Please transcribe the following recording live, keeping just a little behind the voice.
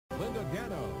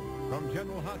Dano. From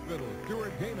General Hospital,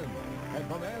 Stuart Damon. And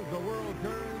from As the World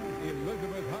Turns,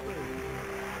 Elizabeth Hubbard.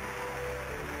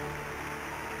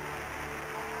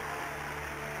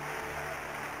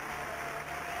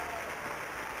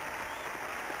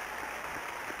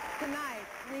 Tonight,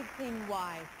 we've seen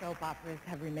why soap operas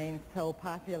have remained so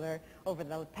popular over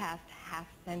the past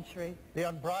half-century. The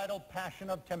unbridled passion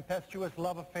of tempestuous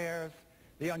love affairs,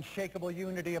 the unshakable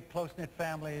unity of close-knit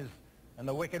families, and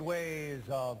the wicked ways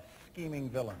of scheming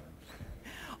villains.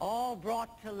 All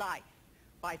brought to life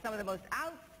by some of the most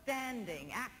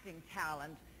outstanding acting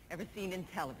talent ever seen in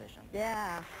television.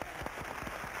 Yeah.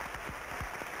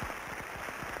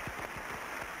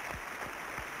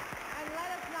 And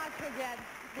let us not forget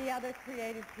the other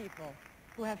creative people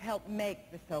who have helped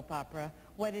make the soap opera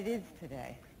what it is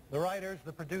today. The writers,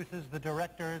 the producers, the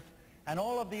directors, and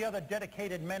all of the other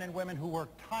dedicated men and women who work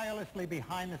tirelessly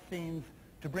behind the scenes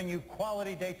to bring you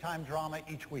quality daytime drama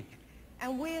each week.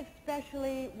 And we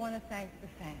especially want to thank the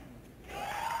fans.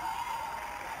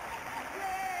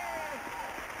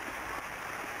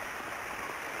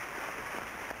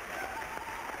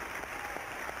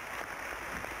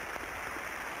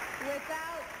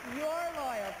 Without your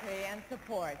loyalty and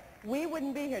support, we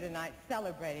wouldn't be here tonight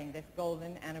celebrating this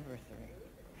golden anniversary.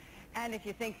 And if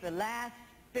you think the last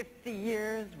 50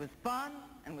 years was fun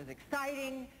and was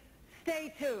exciting,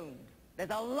 stay tuned.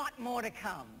 There's a lot more to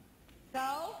come.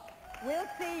 So, we'll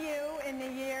see you in the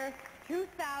year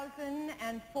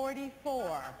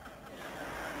 2044.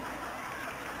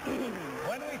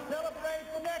 When we celebrate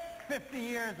the next 50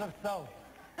 years of soap.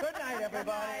 Good night,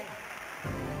 everybody.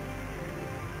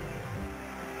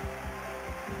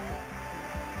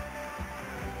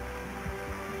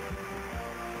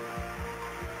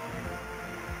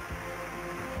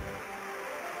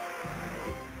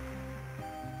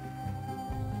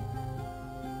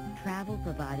 Travel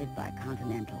provided by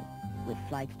Continental, with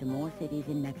flights to more cities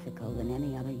in Mexico than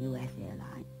any other U.S.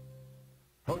 airline.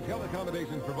 Hotel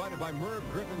accommodations provided by Merv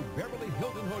Griffin's Beverly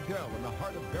Hilton Hotel in the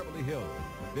heart of Beverly Hills.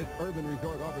 This urban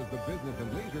resort offers the business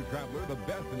and leisure traveler the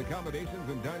best in accommodations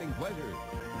and dining pleasures.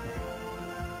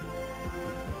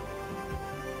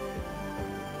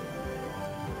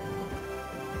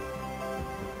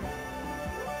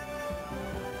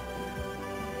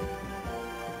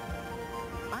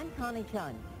 I'm Connie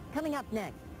Chung. Coming up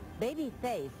next, baby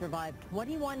Faye survived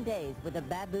 21 days with a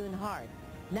baboon heart.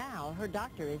 Now her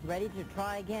doctor is ready to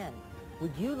try again.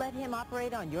 Would you let him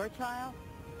operate on your child?